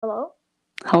Hello?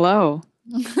 Hello.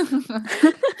 Okay.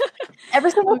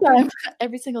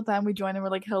 Every single time we join and we're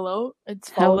like, hello, it's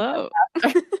followed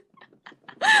Hello.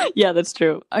 by Yeah, that's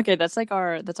true. Okay, that's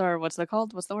our what's that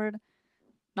called? What's the word?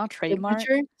 Not trademark.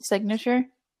 signature.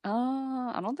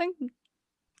 I don't think.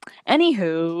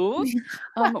 Anywho,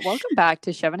 welcome back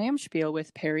to 7 a.m. Spiel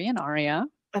with Perry and Aria.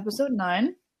 Episode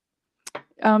 9.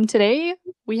 Today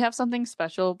we have something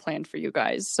special planned for you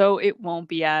guys, so it won't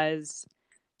be as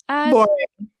Boring.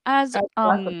 as As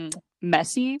last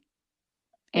messy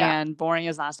Yeah. and boring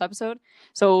as last episode.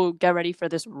 So get ready for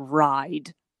this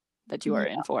ride that you are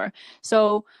in for.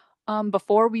 So,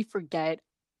 before we forget,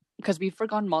 because we've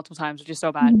forgotten multiple times, which is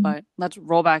so bad, but let's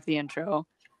roll back the intro.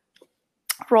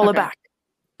 Roll it Okay. back.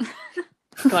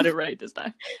 Got it right this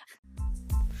time.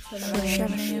 7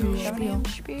 a.m. Spiel.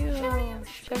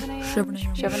 7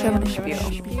 a.m.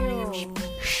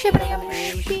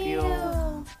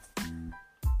 Spiel.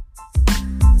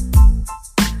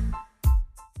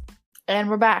 And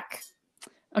we're back.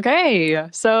 Okay,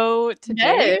 so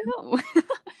today,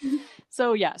 Hey.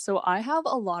 so I have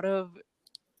a lot of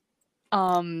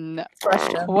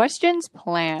Question. questions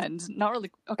planned. Not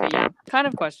really. Okay, yeah, kind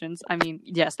of questions. I mean,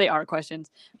 yes, they are questions,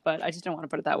 but I just don't want to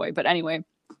put it that way. But anyway,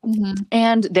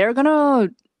 and they're gonna,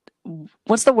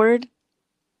 what's the word?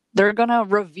 They're gonna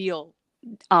reveal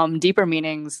deeper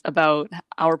meanings about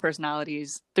our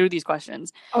personalities through these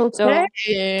questions.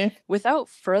 Okay. So, without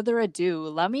further ado,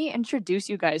 let me introduce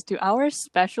you guys to our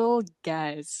special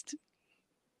guest.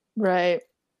 Right.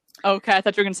 Okay, I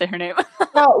thought you were gonna say her name.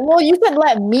 Well, you said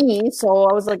let me, so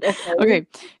I was like, okay. Okay,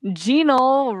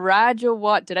 Jinal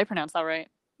Rajawat. Did I pronounce that right?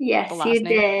 Yes, The last you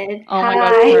name? did. Oh my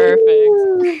Hi.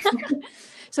 god, perfect.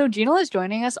 So Jinal is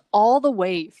joining us all the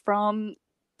way from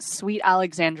sweet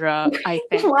Alexandra, I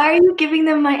think. Why are you giving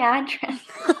them my address?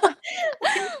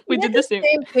 We did the same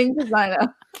thing to sign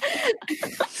up.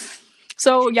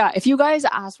 So yeah, if you guys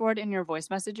ask for it in your voice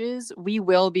messages, we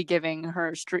will be giving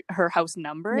her her house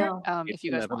number. No. If you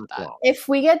guys want that. If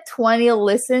we get 20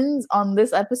 listens on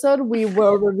this episode, we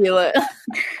will reveal it.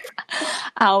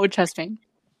 Ow, chest pain.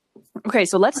 Okay,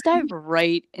 so let's dive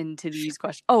right into these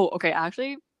questions. Oh, okay,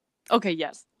 actually, okay,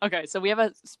 yes. Okay, so we have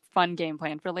a fun game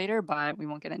planned for later, but we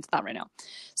won't get into that right now.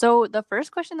 So the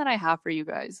first question that I have for you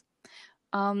guys,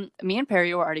 me and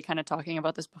Perry were already kind of talking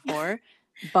about this before,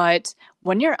 but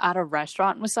when you're at a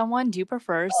restaurant with someone, do you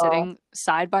prefer sitting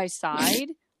side by side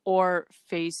or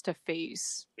face to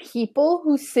face? People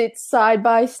who sit side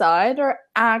by side are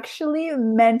actually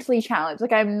mentally challenged.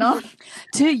 Like, I'm not.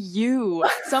 To you,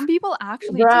 some people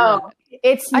actually Bro, do that.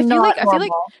 it's I feel not like normal.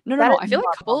 no. That is I feel like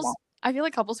not couples. normal. I feel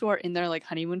like couples who are in their like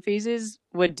honeymoon phases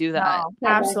would do that. No,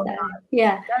 absolutely not.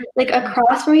 Yeah, like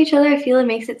across from each other, I feel it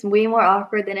makes it way more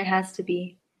awkward than it has to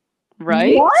be.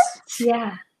 Right? What?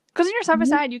 Yeah. Because when you're side by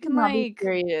side, you can Not be like.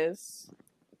 serious.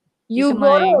 You You can,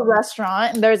 go to like- a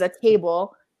restaurant and there's a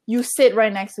table. You sit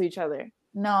right next to each other.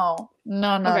 No.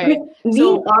 Okay.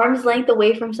 Being arm's length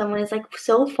away from someone is like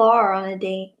so far on a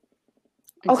date.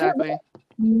 Exactly.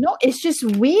 No, it's just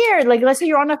weird. Like, let's say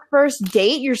you're on a first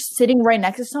date, you're sitting right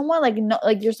next to someone. Like, no,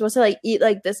 like you're supposed to like eat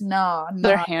like this. No,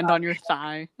 Their hand on your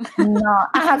thigh. no,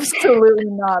 absolutely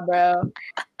not, bro.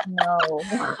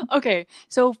 No. Okay,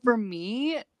 so for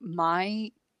me,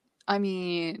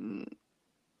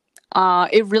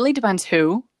 it really depends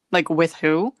who, like with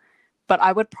who, but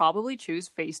I would probably choose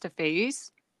face to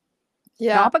face.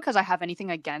 Yeah. Not because I have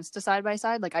anything against a side by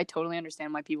side. Like I totally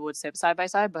understand why people would sit side by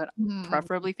side, but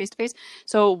preferably face to face.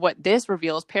 So what this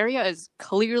reveals, Peria is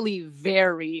clearly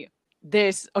very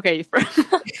this. Okay,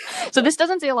 so this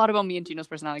doesn't say a lot about me and Gino's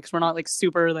personality because we're not like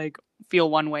super like feel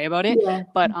one way about it. Yeah.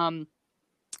 But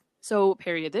so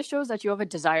Peria, this shows that you have a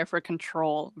desire for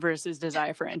control versus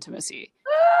desire for intimacy.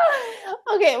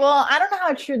 Okay, well, I don't know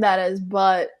how true that is,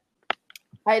 but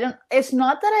it's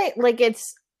not that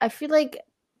I feel like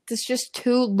it's just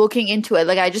too looking into it.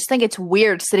 Like, I just think it's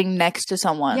weird sitting next to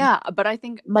someone. Yeah, but I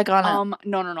think like on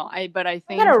no. But I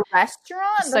think at a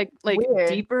restaurant, it's like weird.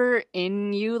 Deeper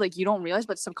in you, like you don't realize,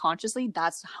 but subconsciously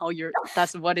that's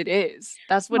what it is.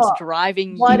 That's what's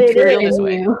driving you to feel this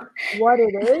way. What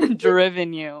it is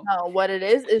driven you. No, what it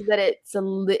is that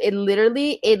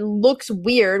it looks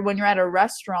weird when you're at a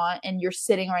restaurant and you're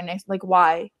sitting right next. Like,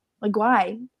 why?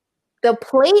 The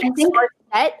plates are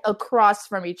set across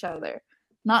from each other,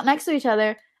 not next to each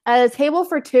other. At a table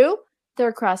for two, they're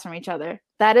across from each other.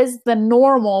 That is the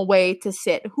normal way to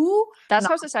sit. That's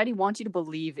how society wants you to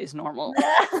believe is normal.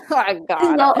 Oh my God.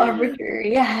 It's not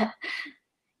arbitrary. Yeah.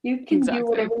 You can do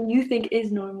whatever you think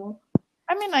is normal.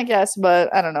 I mean, I guess,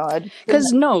 but I don't know.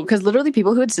 Because literally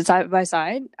people who would sit side by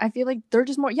side, I feel like they're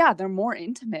just more, they're more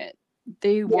intimate.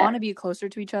 they want to be closer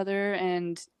to each other,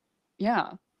 and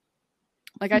yeah,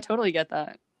 like I totally get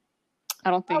that.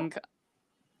 I don't think.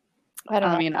 I don't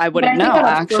know. I mean, I wouldn't know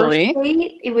actually. First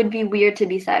date, it would be weird to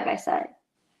be side by side.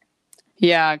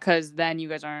 Yeah, because then you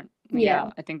guys aren't. Yeah,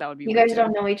 I think that would be. You weird guys too.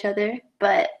 don't know each other,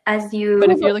 but as you. But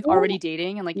if you're like already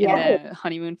dating and like in the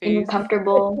honeymoon phase, you're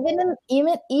comfortable.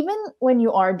 Even when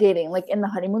you are dating, like in the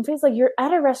honeymoon phase, like you're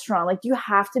at a restaurant, like you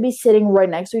have to be sitting right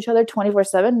next to each other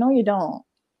 24/7. No, you don't.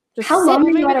 Just how long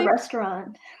are you at a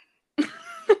restaurant?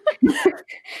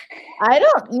 I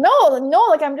don't know. No,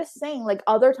 like I'm just saying, like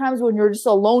other times when you're just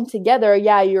alone together,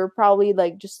 yeah, you're probably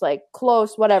like just like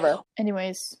close, whatever.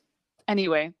 Anyway,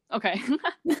 okay.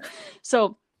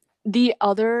 So the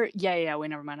other, wait,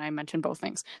 never mind. I mentioned both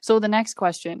things. So the next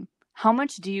question: how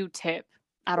much do you tip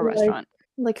at a restaurant?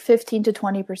 Like 15 to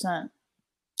 20%.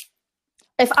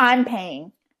 If I'm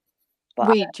paying. But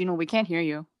wait, Gino, we can't hear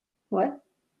you. What?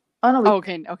 Oh no.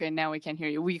 Okay. Now we can hear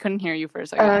you. We couldn't hear you for a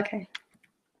second. Okay.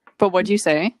 But what'd you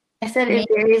say? I said it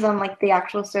varies on like the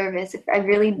actual service. If I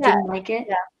really didn't like it.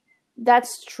 Yeah.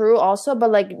 That's true also, but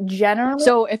like generally.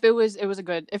 So if it was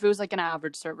like an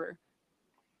average server.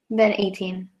 Then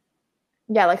 18.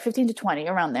 Yeah, like 15 to 20,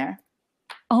 around there.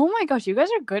 Oh my gosh, you guys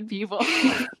are good people.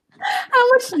 How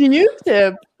much do you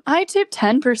tip? I tip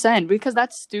 10% because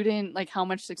that's student, like how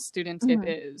much the student tip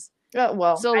is.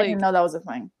 Well, so I didn't know that was a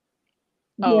thing.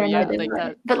 Oh yeah, like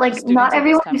that. But like not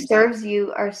everyone who serves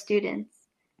you are students.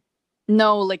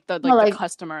 No, like the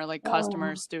customer,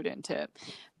 customer student tip.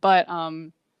 But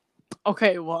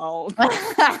okay, well.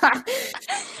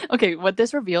 Okay, what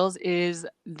this reveals is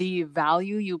the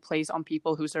value you place on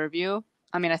people who serve you.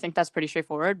 I mean, I think that's pretty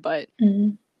straightforward, but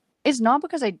it's not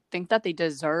because I think that they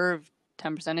deserve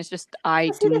 10%. It's just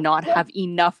I do not have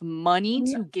enough money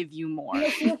to give you more.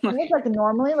 Like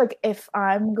normally, like if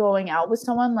I'm going out with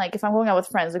someone, like if I'm going out with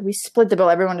friends, like we split the bill,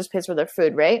 everyone just pays for their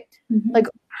food, right? Like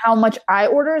how much I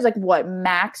order is like what,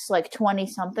 max like 20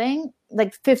 something.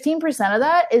 Like 15% of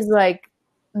that is like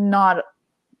not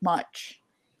much.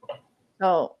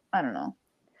 So I don't know.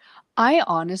 I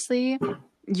honestly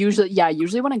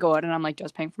usually when I go out and I'm like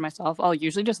just paying for myself, I'll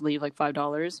usually just leave like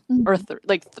 $5 or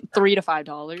like $3 to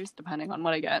 $5 depending on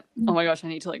what I get. Oh my gosh, I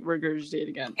need to like regurgitate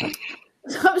again.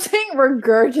 Stop saying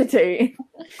regurgitate.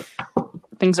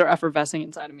 Things are effervescing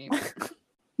inside of me.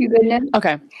 You good now?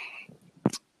 Okay.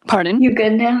 Pardon? You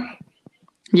good now?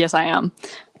 Yes, I am.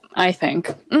 I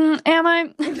think. Am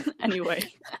I? Anyway,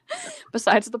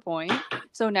 besides the point.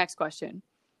 So next question.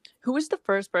 Who is the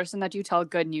first person that you tell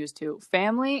good news to?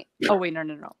 Family? Oh, wait,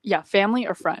 no. Yeah, family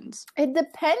or friends? It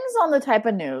depends on the type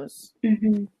of news.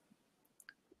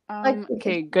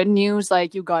 Okay, good news,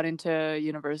 like you got into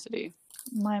university.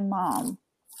 My mom,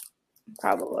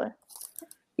 probably.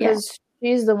 Because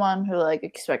she's the one who, like,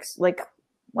 expects, like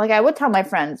I would tell my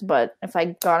friends, but if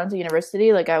I got into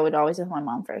university, like, I would always tell my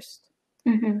mom first.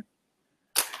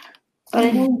 But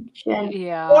I think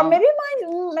or maybe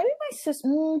my sister,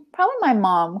 probably my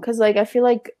mom, because like I feel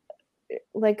like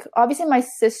obviously my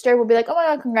sister would be like, oh my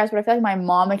god, congrats, but I feel like my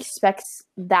mom expects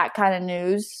that kind of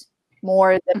news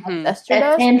more than my sister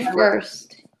does. And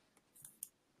first.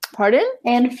 Pardon?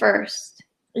 And first.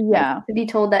 Yeah. Like, to be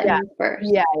told that news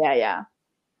first. Yeah.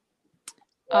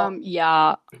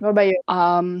 What about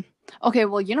you? Okay,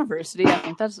 well, university, I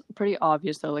think that's pretty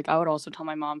obvious though. Like I would also tell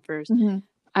my mom first.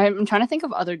 I'm trying to think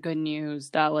of other good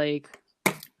news that like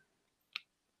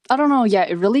I don't know. Yeah,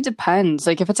 it really depends.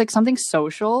 Like if it's like something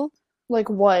social. Like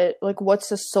what? Like what's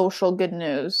the social good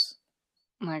news?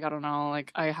 Like I don't know.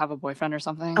 Like I have a boyfriend or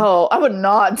something. Oh, I would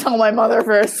not tell my mother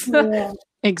first.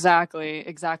 Exactly.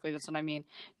 That's what I mean.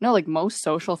 No, like most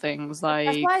social things. Like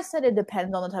that's why I said it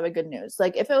depends on the type of good news.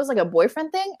 Like if it was like a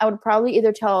boyfriend thing, I would probably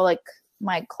either tell like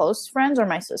my close friends or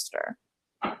my sister.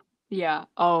 Yeah.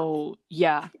 Oh,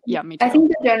 yeah. Yeah, me too. I think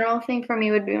the general thing for me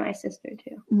would be my sister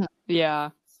too.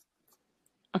 Yeah.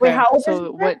 Okay. Wait, how old so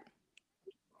is what?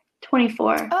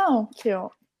 24. Oh,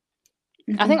 cute.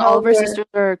 I think all of our sisters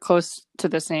are close to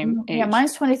the same age. Yeah,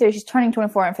 mine's 23. She's turning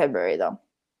 24 in February, though.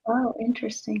 Oh,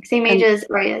 interesting. Same age as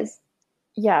Raya's.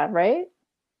 Yeah, right?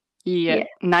 Yeah.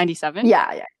 97?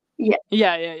 Yeah. Okay.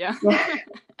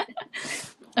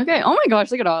 Oh my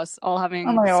gosh, look at us all having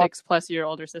 6+ year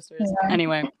older sisters. Yeah.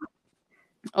 Anyway.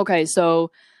 Okay, so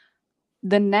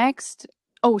the next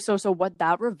so what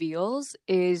that reveals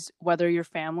is whether you're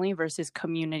family versus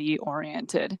community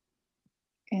oriented.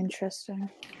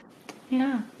 Interesting.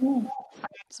 Yeah.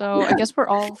 So I guess we're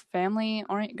all family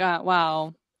oriented.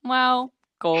 Wow.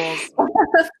 Goals.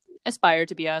 Aspire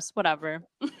to be us. Whatever.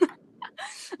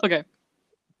 Okay.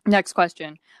 Next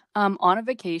question. On a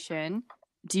vacation,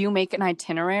 do you make an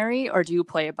itinerary or do you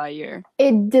play it by ear?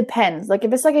 It depends. Like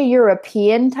if it's like a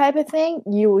European type of thing,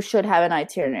 you should have an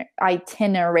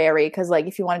itinerary because like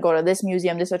if you want to go to this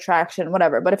museum, this attraction,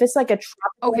 whatever. But if it's like a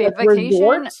tropical vacation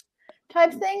resort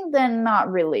type thing, then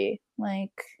not really.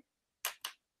 Like,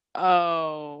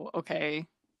 oh, okay.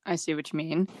 I see what you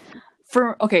mean.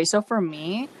 So for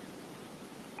me,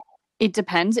 it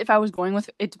depends it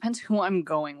depends who I'm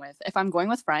going with. If I'm going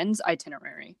with friends,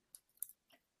 itinerary.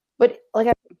 But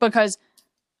like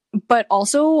but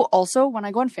also when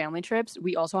I go on family trips,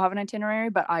 we also have an itinerary,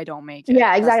 but I don't make it.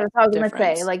 Yeah, exactly. That's what I was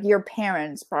gonna say. Like your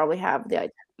parents probably have the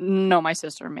itinerary. No, my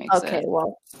sister makes it. Okay,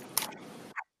 well.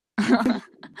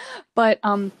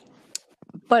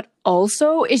 But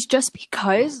also it's just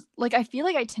because like I feel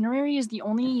like itinerary is the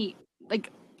only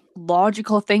like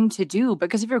logical thing to do,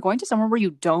 because if you're going to somewhere where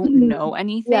you don't know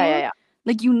anything,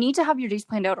 like you need to have your days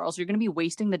planned out or else you're going to be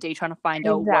wasting the day trying to find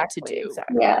out what to do.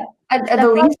 Exactly. Yeah. At the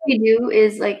least we do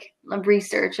is like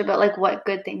research about like what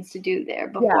good things to do there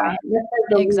before.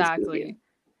 Exactly.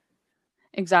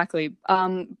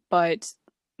 But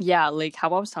yeah, like how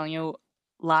I was telling you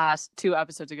last 2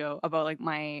 episodes ago about like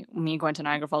me going to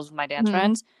Niagara Falls with my dance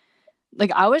friends.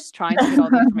 Like I was trying to get all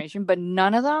the information, but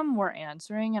none of them were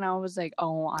answering, and I was like,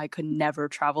 "Oh, I could never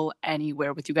travel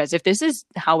anywhere with you guys. If this is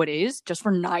how it is, just for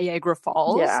Niagara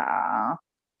Falls,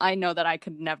 I know that I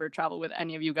could never travel with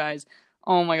any of you guys."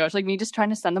 Oh my gosh, like me just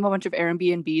trying to send them a bunch of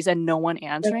Airbnbs and no one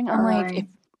answering. I'm like, if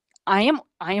I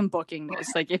am booking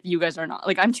this. Like if you guys are not,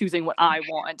 like I'm choosing what I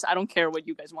want. I don't care what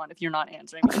you guys want if you're not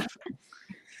answering.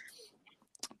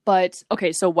 But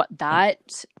okay, so what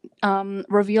that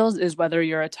reveals is whether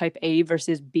you're a type A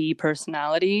versus B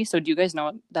personality. So do you guys know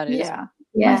what that is? Yeah.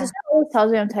 My sister always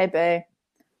tells me I'm type A.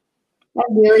 I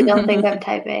really don't think I'm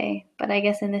type A, but I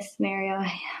guess in this scenario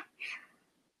I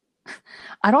am.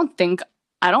 I don't think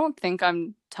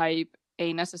I'm type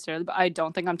A necessarily, but I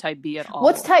don't think I'm type B at all.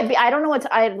 What's type B? I don't know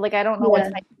what I don't know what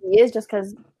type B is, just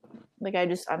because like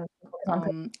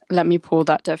let me pull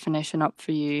that definition up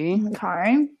for you.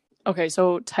 Okay,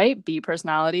 so type B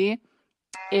personality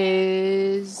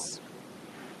is...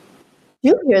 Do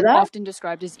you hear that? Often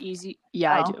described as easy...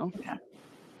 Yeah, I do.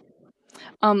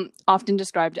 Okay. Often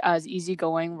described as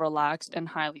easygoing, relaxed, and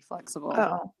highly flexible.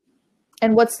 Oh.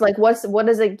 And what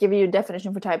does it give you a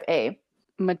definition for type A?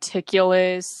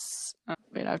 Meticulous...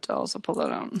 wait, I have to also pull that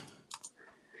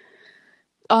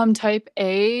out. Type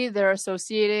A, they're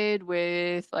associated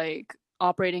with, like...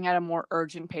 operating at a more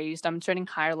urgent pace, demonstrating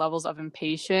higher levels of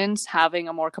impatience, having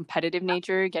a more competitive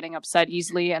nature, getting upset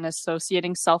easily, and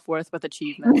associating self-worth with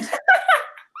achievement.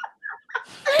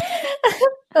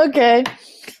 Okay.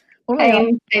 I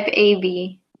am type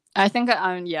AB. I think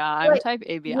I'm type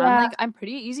AB. Yeah. I'm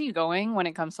pretty easygoing when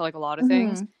it comes to like a lot of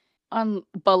things.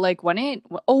 But like when it's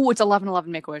 11:11,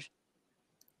 make a wish.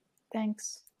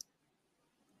 Thanks.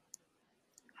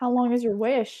 How long is your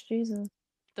wish? Jesus.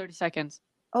 30 seconds.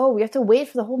 Oh, we have to wait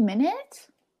for the whole minute?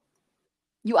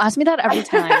 You ask me that every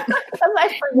time.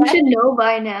 You should know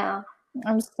by now.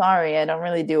 I'm sorry. I don't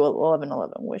really do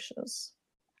 11:11 wishes.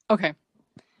 Okay.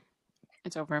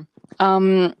 It's over.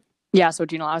 Yeah, so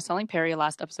Gina, I was telling Perry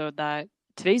last episode that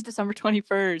today's December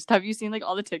 21st. Have you seen like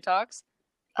all the TikToks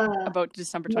about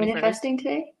December 21st? Manifesting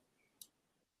today?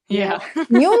 Yeah. You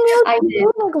knew? I did.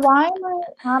 Like, why am I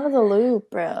out of the loop,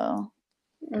 bro?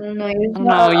 I don't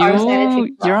know.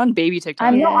 You're on baby TikTok.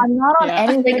 I'm not on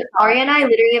anything. Like, Aria and I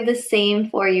literally have the same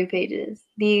For You pages.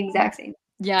 The exact same.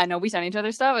 Yeah, I know. We send each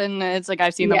other stuff, and it's like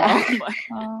I've seen them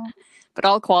all. But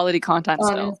all quality content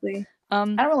honestly. Still. I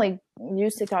don't really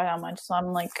use TikTok that much, so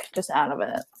I'm like just out of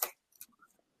it.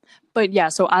 But yeah,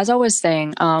 so as I was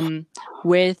saying,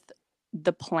 with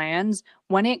the plans,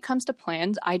 when it comes to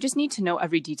plans, I just need to know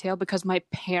every detail because my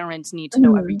parents need to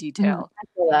know every detail.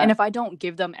 And if I don't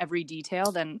give them every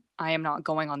detail, then I am not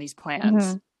going on these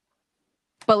plans.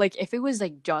 But like if it was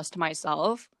like just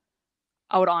myself,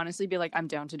 I would honestly be like, I'm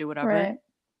down to do whatever. Right.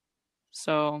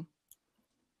 So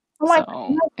my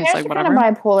it's like whatever.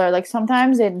 Kind of bipolar. Like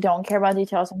sometimes they don't care about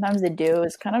details, sometimes they do.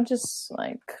 It's kind of just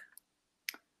like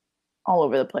all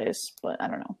over the place, but I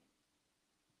don't know.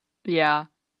 Yeah.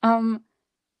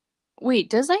 Wait,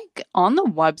 does like on the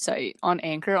website on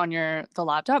Anchor on the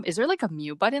laptop, is there like a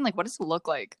mute button? Like what does it look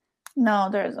like? No,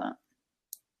 there isn't.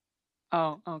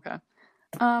 Oh, okay.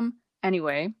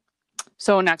 Anyway,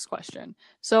 so next question.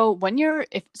 So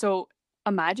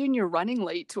imagine you're running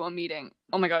late to a meeting.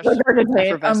 Oh my gosh. I'm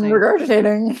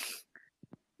regurgitating.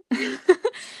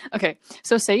 Okay,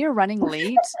 so say you're running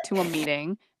late to a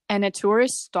meeting and a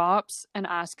tourist stops and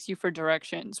asks you for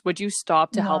directions. Would you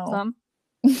stop to help them?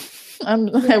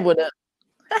 I wouldn't.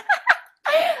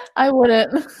 I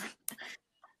wouldn't.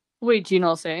 Wait, Gina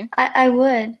will say. I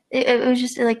would. It was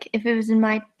just like if it was in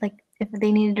my like if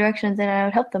they needed directions, then I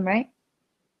would help them, right?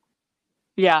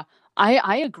 Yeah,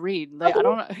 I agreed. Like I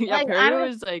don't know. Yeah, Like, Perry I'm,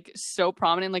 was like so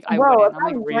prominent. Like I bro, if wouldn't. I'm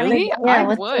like I'm running, really? Yeah, I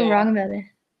what's so would. wrong about it?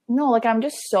 no, like I'm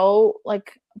just so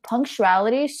like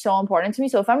punctuality is so important to me.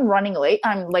 So if I'm running late,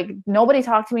 I'm like nobody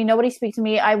talk to me, nobody speak to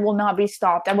me. I will not be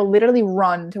stopped. I will literally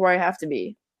run to where I have to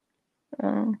be.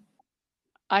 Oh,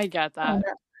 I get oh, that.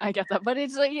 I get that. But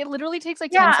it's like it literally takes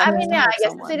like Yeah, 10 I seconds mean, to yeah, help I guess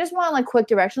if they someone. just want like quick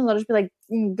directions, I'll just be like,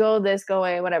 go this, go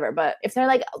away, whatever. But if they're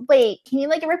like, wait, can you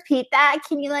like repeat that?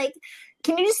 Can you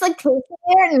just like take it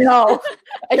there? No,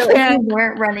 I so if you can't.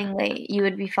 weren't running late, you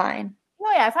would be fine.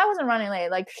 No, yeah, if I wasn't running late,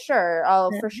 like sure,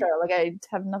 I'll for sure. Like I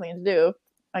have nothing to do,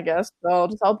 I guess, so I'll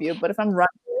just help you. But if I'm running,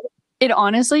 It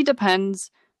honestly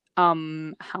depends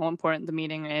how important the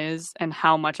meeting is and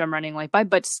how much I'm running late by,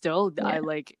 but still Yeah. I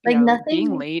like Like yeah, nothing.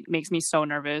 being late makes me so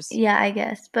nervous. Yeah, I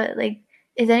guess. But like,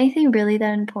 is anything really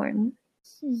that important?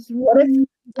 what if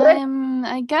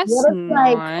I guess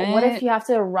not. what if you have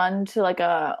to run to like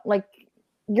a like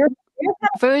you're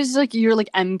If it was like your like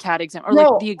MCAT exam or No,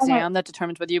 like the oh my- exam that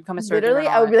determines whether you become a surgeon literally,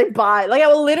 or not. I would be like, bye. Like I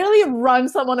will literally run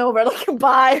someone over, like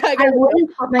bye. Like, I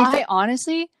wouldn't put myself I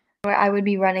honestly, where I would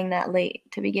be running that late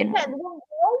to begin with.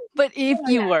 but if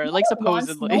you were like no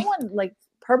supposedly, one like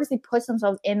purposely puts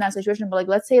themselves in that situation. But like,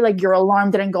 let's say like your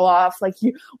alarm didn't go off, like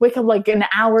you wake up like an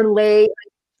hour late.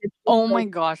 Like, oh my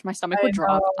gosh, my stomach would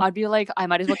drop. I'd be like, I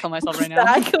might as well kill myself right now.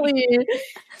 Exactly.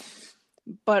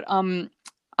 But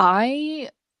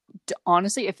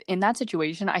honestly, if in that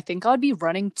situation, I think I'd be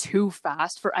running too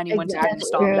fast for anyone to even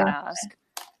stop and ask.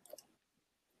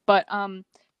 But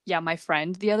yeah, my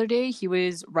friend the other day, he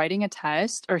was writing a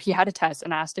test, or he had a test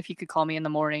and asked if he could call me in the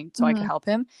morning so I could help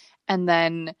him. And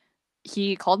then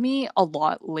he called me a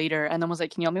lot later and then was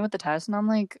like, can you help me with the test? And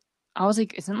I was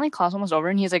like, isn't like class almost over?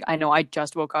 And he's like, I know, I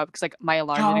just woke up because like my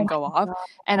alarm didn't go off.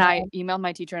 And I emailed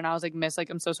my teacher and I was like, miss, like,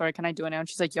 I'm so sorry. Can I do it now? And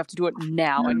she's like, you have to do it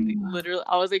now. And literally,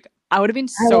 I was like, I would have been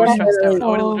so stressed out. I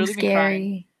would have literally been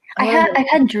crying. I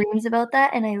had dreams about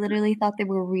that and I literally thought they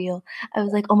were real. I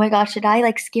was like, oh my gosh, did I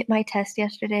like skip my test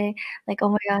yesterday? Like, oh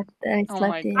my gosh, I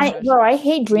slept in. I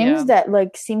hate dreams that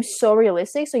like seem so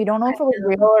realistic, so you don't know if it was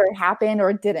real or it happened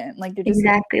or it didn't. Like they're just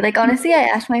exactly. Like honestly, I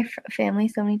asked my family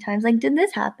so many times, like, did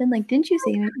this happen? Like, didn't you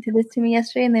say this to me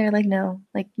yesterday? And they were like, no,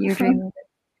 like you're dreaming.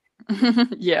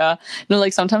 Yeah. No,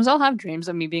 like sometimes I'll have dreams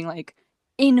of me being like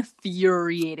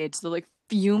infuriated, so like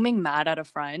fuming mad at a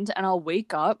friend, and I'll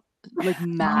wake up like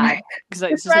mad because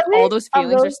it's just like all those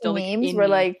feelings are still like in where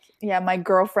me. like, yeah, my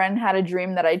girlfriend had a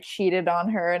dream that I cheated on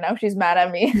her and now she's mad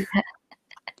at me.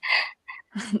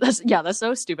 That's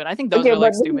so stupid. I think those are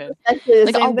like stupid.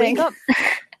 Like I'll wake up.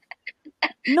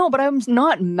 No, but I'm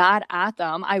not mad at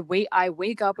them. I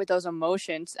wake up with those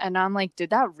emotions and I'm like,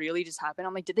 did that really just happen?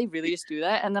 I'm like, did they really just do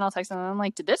that? And then I'll text them and I'm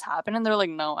like, did this happen? And they're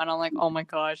like, no. And I'm like, oh my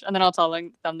gosh. And then I'll tell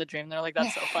them the dream. They're like,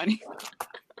 that's so funny.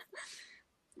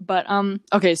 But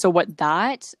okay, so what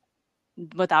that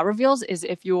reveals is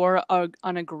if you're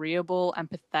an agreeable,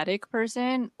 empathetic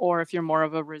person or if you're more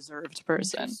of a reserved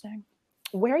person.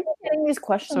 Where are you getting these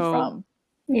questions from?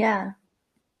 Yeah.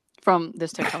 From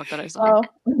this TikTok that I saw. Oh,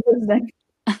 interesting.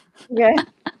 Okay.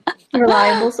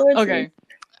 Reliable sources. Okay.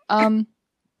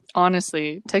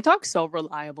 Honestly, TikTok's so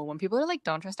reliable. When people are like,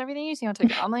 don't trust everything you see on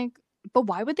TikTok, I'm like, but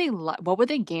why would they what would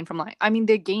they gain from I mean,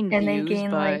 they gain views, they gain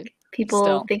but like people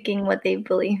still thinking what they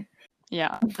believe.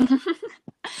 Yeah.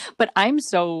 But I'm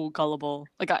so gullible.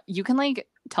 Like you can like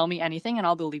tell me anything and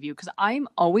I'll believe you because I'm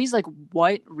always like,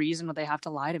 what reason would they have to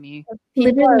lie to me?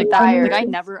 Literally, like I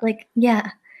never like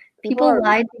people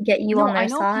lied to get you on their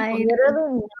side.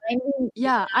 Literally,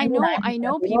 yeah, I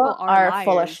know people are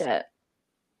full of shit.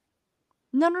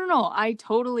 No. I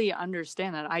totally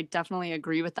understand that. I definitely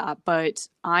agree with that. But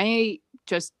I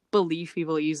just believe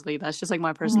people easily. That's just like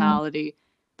my personality.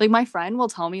 Like my friend will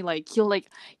tell me like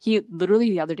he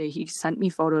literally the other day he sent me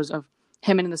photos of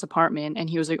him in this apartment and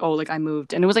he was like, oh, like I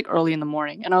moved, and it was like early in the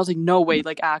morning and I was like, no way,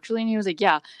 like actually, and he was like,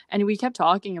 yeah, and we kept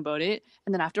talking about it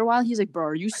and then after a while he's like, bro,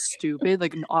 are you stupid?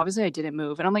 Like obviously I didn't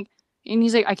move. And I'm like, and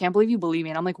he's like, I can't believe you believe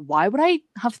me. And I'm like, why would I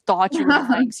have thought you were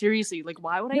lying? Seriously, like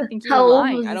why would I think you were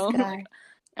lying? I don't know.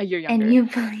 A year younger. And you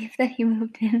believe that he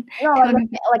moved in? No,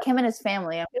 like him and his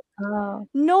family. Oh.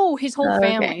 No, his whole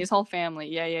family. Okay. His whole family.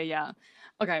 Yeah.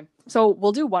 Okay, so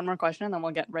we'll do one more question and then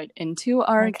we'll get right into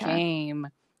our game.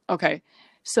 Okay,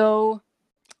 so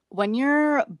when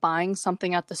you're buying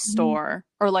something at the store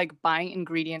or like buying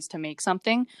ingredients to make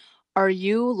something, are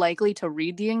you likely to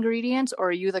read the ingredients or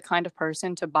are you the kind of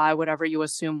person to buy whatever you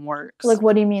assume works? Like,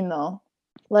 what do you mean though?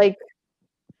 Like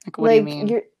what do you mean?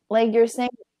 You're saying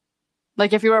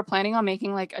Like if you were planning on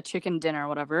making like a chicken dinner or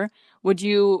whatever, would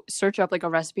you search up like a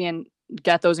recipe and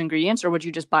get those ingredients, or would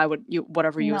you just buy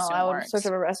whatever you assume I would works? search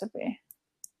up a recipe.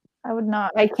 I would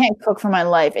not. I can't cook for my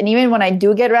life. And even when I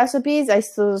do get recipes, I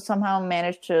still somehow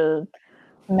manage to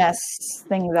mess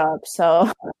things up.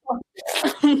 So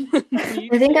I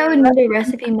think I would need a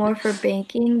recipe more for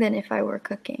baking than if I were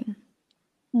cooking.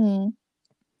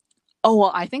 Oh,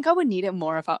 well, I think I would need it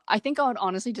more I think I would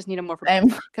honestly just need it more for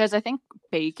because I think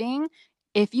baking,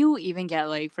 if you even get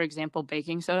like, for example,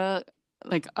 baking soda,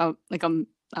 like a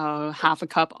half a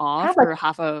cup off or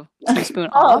half a teaspoon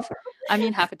off. I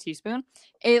mean, half a teaspoon.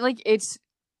 It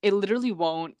literally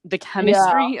won't. The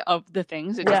chemistry of the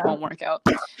things, it just won't work out.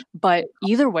 But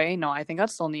either way, no, I think I'd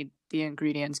still need the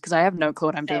ingredients because I have no clue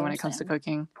what I'm doing when it comes to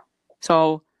cooking.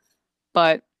 So,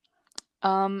 but.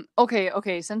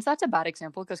 Okay, since that's a bad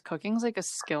example because cooking's like a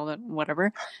skill that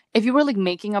whatever. If you were like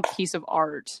making a piece of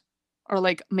art or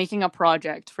like making a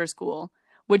project for school,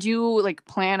 would you like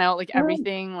plan out like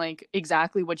everything like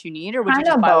exactly what you need, or would you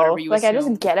just buy whatever you assume? I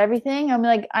just get everything. I'm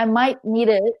like, I might need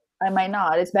it, I might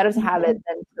not. It's better to have it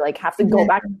than to like have to go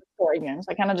back to the store again. So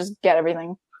I kind of just get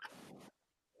everything.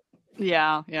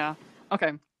 Yeah.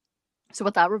 Okay. So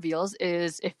what that reveals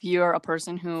is if you're a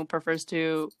person who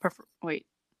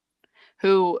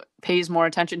who pays more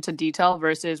attention to detail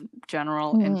versus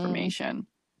general information.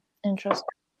 Interesting.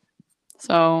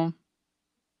 So,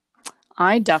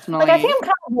 I definitely I think I'm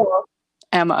kind of both.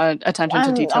 Am an attention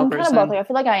to detail person. Kind of both. Like, I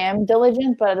feel like I am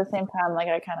diligent, but at the same time, like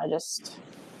I kind of just,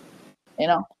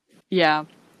 Yeah.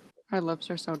 Our lips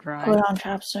are so dry. Put on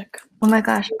chapstick. Oh my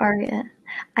gosh, Aria.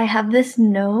 I have this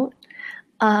note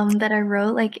that I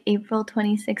wrote like April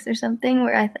 26th or something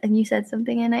where you said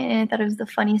something in it and I thought it was the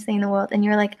funniest thing in the world. And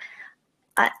you're like,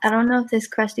 I don't know if this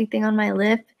crusty thing on my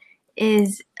lip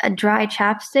is a dry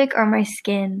chapstick or my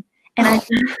skin. And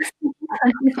it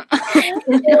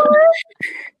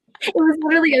was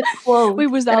literally a quote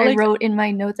that I wrote in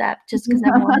my notes app just because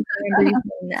I wanted to remember you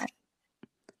saying that.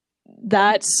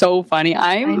 That's so funny.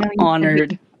 I'm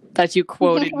honored that you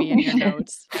quoted me in your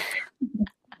notes.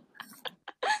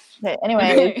 Okay,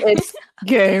 anyway, it's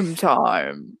game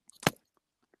time.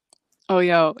 Oh,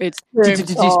 yo, it's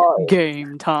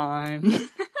game time.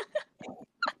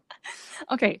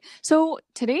 Okay, so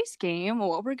today's game,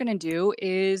 what we're gonna do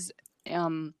is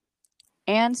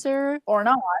answer or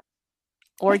not,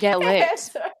 or get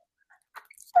lit.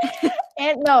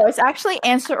 And no, it's actually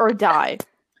answer or die.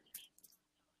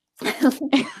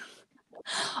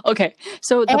 Okay,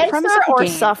 so the premise of the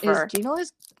game suffer. is Gino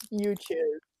is you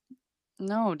choose.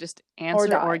 No, just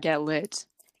answer or get lit.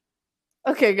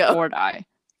 Okay, go. Or die.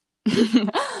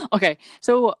 Okay,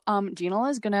 so Gina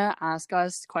is gonna ask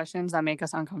us questions that make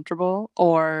us uncomfortable,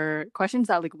 or questions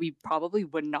that like we probably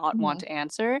would not want to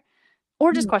answer,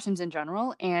 or just questions in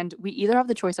general, and we either have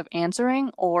the choice of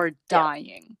answering or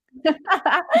dying.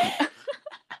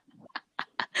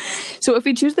 So if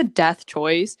we choose the death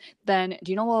choice, then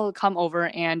Gina will come over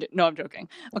and no, I'm joking.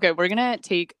 Okay, we're gonna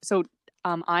take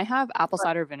I have apple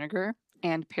cider vinegar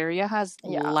and Peria has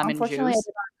lemon juice.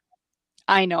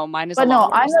 I know, mine is a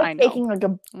lot worse. I'm taking like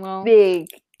a big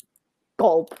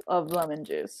gulp of lemon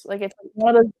juice. Like it's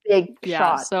one of those big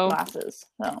shot glasses.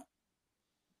 So.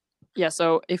 Yeah,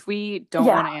 so if we don't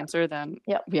want to answer, then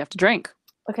we have to drink.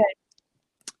 Okay.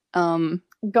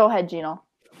 Go ahead, Gino.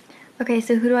 Okay,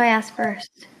 so who do I ask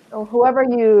first? Or whoever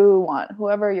you want,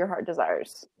 whoever your heart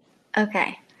desires.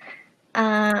 Okay.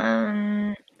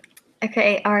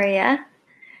 Okay, Aria.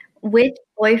 Which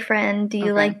boyfriend do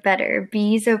you like better,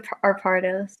 bees or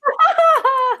Pardos?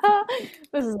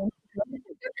 This is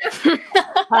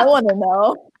I want to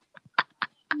know.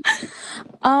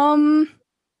 I'm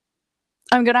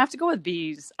gonna have to go with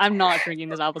bees. I'm not drinking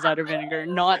this apple cider vinegar.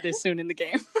 Not this soon in the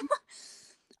game.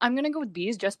 I'm gonna go with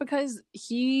bees just because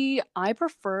I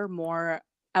prefer more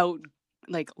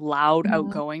loud,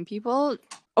 outgoing people.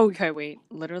 Okay, wait.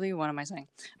 Literally, what am I saying?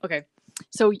 Okay,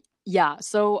 so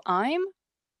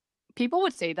people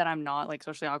would say that I'm not like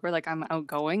socially awkward, like I'm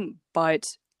outgoing,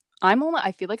 but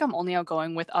I feel like I'm only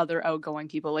outgoing with other outgoing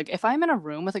people. Like if I'm in a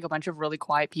room with like a bunch of really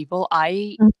quiet people,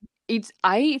 I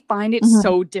find it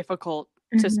so difficult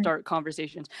to start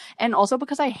conversations. And also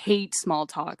because I hate small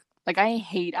talk. Like I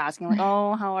hate asking like,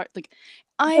 oh, how are it's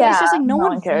just like no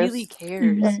one really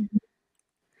cares.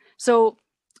 So,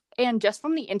 and just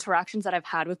from the interactions that I've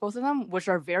had with both of them, which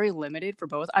are very limited for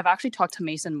both, I've actually talked to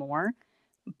Mason more.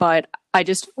 But I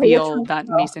just feel that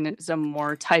Mason is a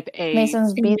more type A.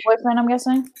 Mason's B's boyfriend, I'm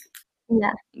guessing?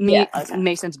 Yeah.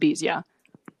 Mason's B's, yeah.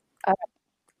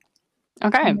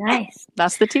 Okay. Nice.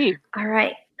 That's the tea. All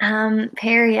right.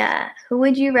 Peria, who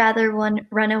would you rather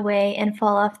run away and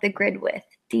fall off the grid with?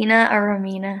 Dina or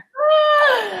Romina?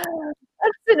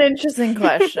 That's an interesting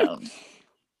question.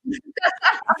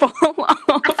 Fall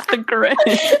off the grid.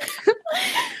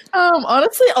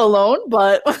 Honestly, alone,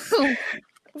 but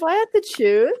if I had to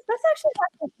choose, that's actually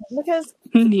hard because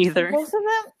Neither. most of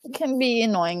them can be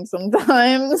annoying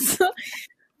sometimes.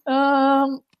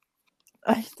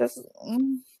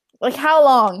 Like how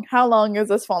long? How long is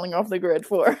this falling off the grid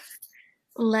for?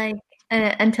 Like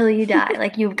until you die.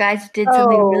 Like you guys did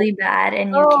something really bad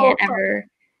and you can't ever.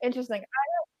 Interesting.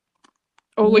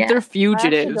 Oh, like they're I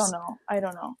fugitives. I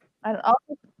don't know.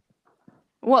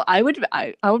 Well, I would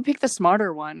pick the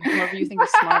smarter one, whoever you think is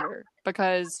smarter,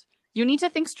 because you need to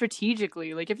think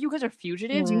strategically. Like if you guys are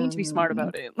fugitives, you need to be smart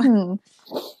about it. You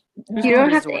don't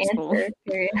have to answer.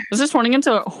 Period. This is turning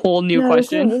into a whole new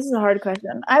question. This is a hard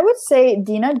question. I would say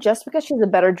Dina just because she's a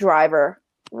better driver.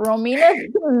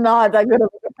 Romina's not that good of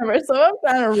a driver, so I'm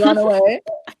trying to run away.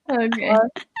 Okay.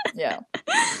 Yeah.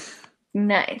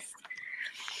 Nice.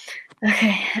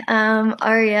 Okay.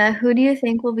 Arya, who do you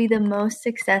think will be the most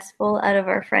successful out of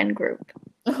our friend group?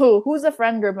 Who's the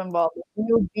friend group involved?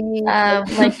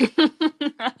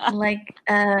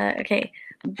 Okay.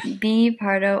 B,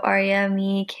 Pardo, Arya,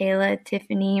 me, Kayla,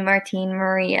 Tiffany, Martine,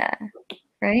 Maria.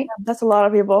 Right? That's a lot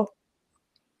of people.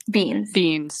 Beans.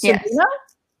 Yes.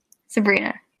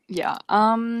 Sabrina. Yeah.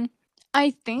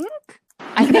 I think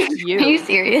you. Are you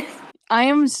serious? I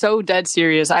am so dead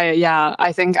serious.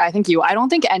 I think you. I don't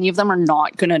think any of them are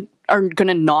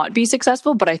gonna not be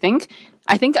successful, but I think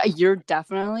you're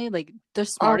definitely like the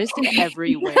smartest in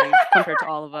every way compared to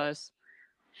all of us.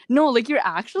 No, like you're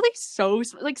actually so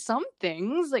like some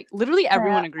things like literally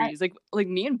everyone agrees. Like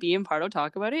me and B and Pardo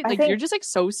talk about it. Like you're just like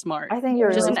so smart. I think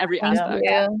you're just really in every smart. aspect.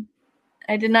 Yeah.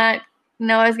 I did not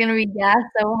know I was gonna be gassed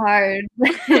so hard.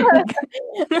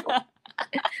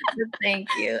 Thank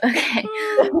you. Okay.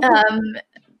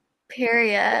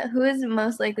 Peria, who is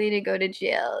most likely to go to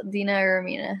jail? Dina or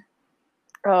Romina?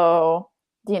 Oh,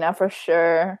 Dina for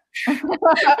sure.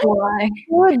 Why? She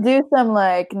would do some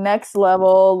like next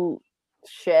level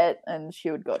shit and she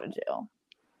would go to jail.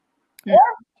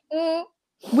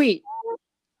 Wait.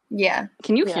 Yeah.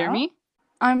 Can you hear me?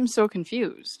 I'm so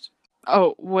confused.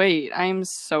 Oh, wait. I'm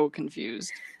so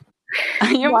confused.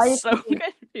 I am so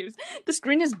confused. The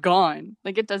screen is gone.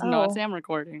 Like, it does not say I'm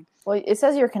recording. Well, it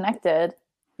says you're connected.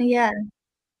 Yeah.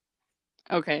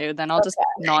 Okay, then I'll just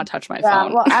not touch my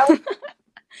phone. Well,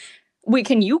 wait,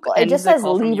 can you it just says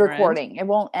leave recording. It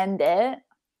won't end it.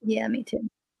 Yeah, me too.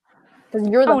 Because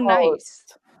you're the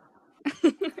host.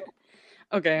 Nice.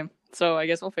 Okay, so I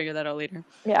guess we'll figure that out later.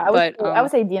 Yeah, I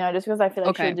would say Dina just because I feel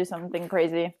like she would do something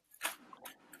crazy.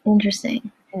 Interesting.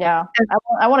 Yeah.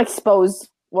 I won't expose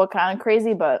what kind of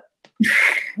crazy, but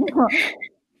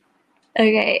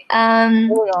okay.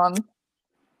 Hold on.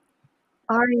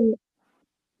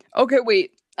 Okay,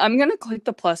 wait. I'm gonna click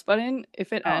the plus button.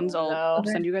 If it ends, I'll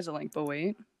send you guys a link. But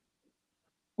wait.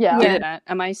 Yeah.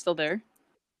 Am I still there?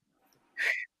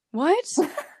 What?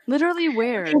 Literally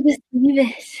where?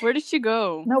 Where did she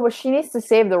go? No, but she needs to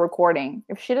save the recording.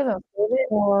 If she doesn't save it,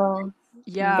 well,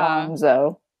 yeah.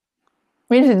 Gonzo.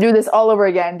 We need to do this all over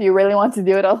again. Do you really want to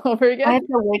do it all over again? I have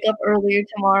to wake up earlier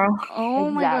tomorrow. Oh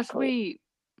my gosh, wait.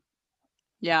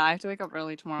 Yeah, I have to wake up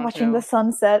early tomorrow. Watching the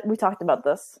sunset. We talked about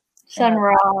this.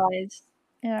 Sunrise.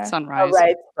 Yeah. Sunrise. Oh,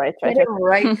 right. Right.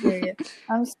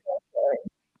 I'm so sorry.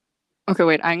 Okay,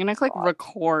 wait. I'm gonna click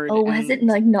record. Oh, has it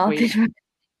like not?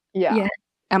 Yeah.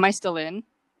 Am I still in?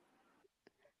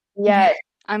 Yeah.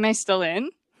 Am I still in?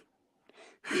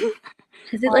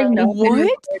 Is it like no?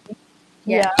 What?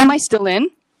 Yeah. Am I still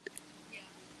in?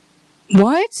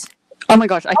 What? Oh my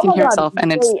gosh, I can hear myself,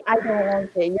 and it's. I don't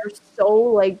want to. You're so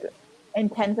like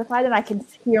intensified, and I can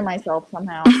hear myself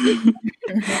somehow.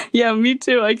 Yeah, me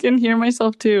too. I can hear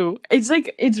myself too. It's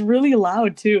like it's really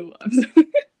loud too.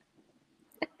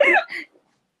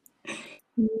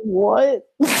 What?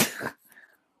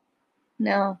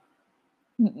 No.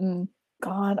 Mm-mm.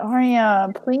 God,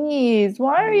 Arya, please.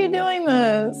 Why are you doing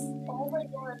this? Oh my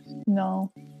gosh.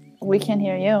 No, we can't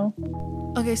hear you.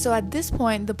 Okay, so at this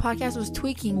point, the podcast was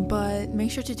tweaking, but make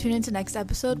sure to tune into next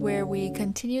episode where we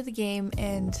continue the game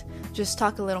and just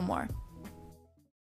talk a little more.